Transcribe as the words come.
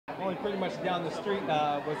only pretty much down the street.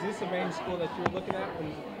 Was this the main school that you were looking at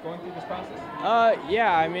when going through this process?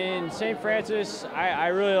 Yeah, I mean, St. Francis, I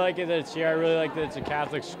really like it that it's here. I really like that it's a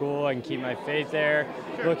Catholic school. I can keep my faith there.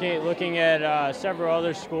 Looking at several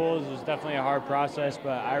other schools was definitely a hard process,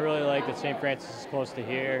 but I really like that St. Francis is close to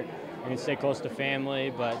here. I can stay close to family,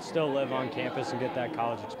 but still live on campus and get that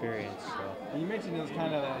college experience. So. You mentioned it was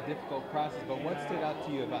kind of a difficult process, but what stood out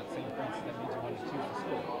to you about St. Francis that made you want to choose the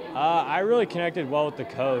school? I really connected well with the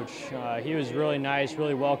coach. He was really nice,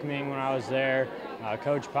 really welcoming when I was there.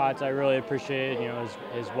 Coach Potts, I really appreciated,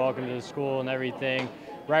 his welcome to the school and everything.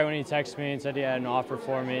 Right when he texted me and said he had an offer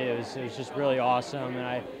for me, it was just really awesome,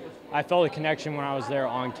 and I felt a connection when I was there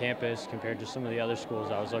on campus compared to some of the other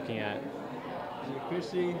schools I was looking at. You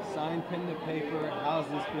officially signed pen to paper. How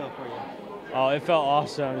does this feel for you? Oh, it felt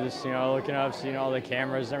awesome. Just looking up, seeing all the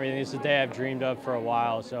cameras and everything. It's the day I've dreamed of for a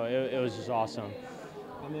while, so it was just awesome.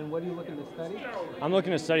 And then what are you looking to study? I'm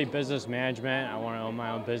looking to study business management. I want to own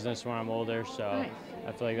my own business when I'm older, so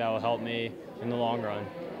I feel like that will help me in the long run.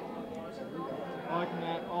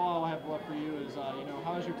 All I have left for you is,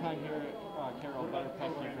 how was your time here at Carroll better prep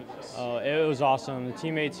you for this? Oh, it was awesome. The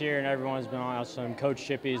teammates here and everyone's been awesome. Coach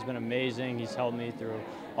Shippey has been amazing. He's helped me through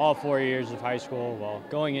all 4 years of high school, well,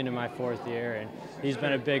 going into my 4th year, and he's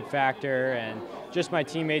been a big factor. And just my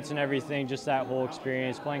teammates and everything, just that whole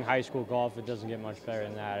experience. Playing high school golf, it doesn't get much better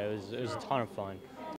than that. It was a ton of fun.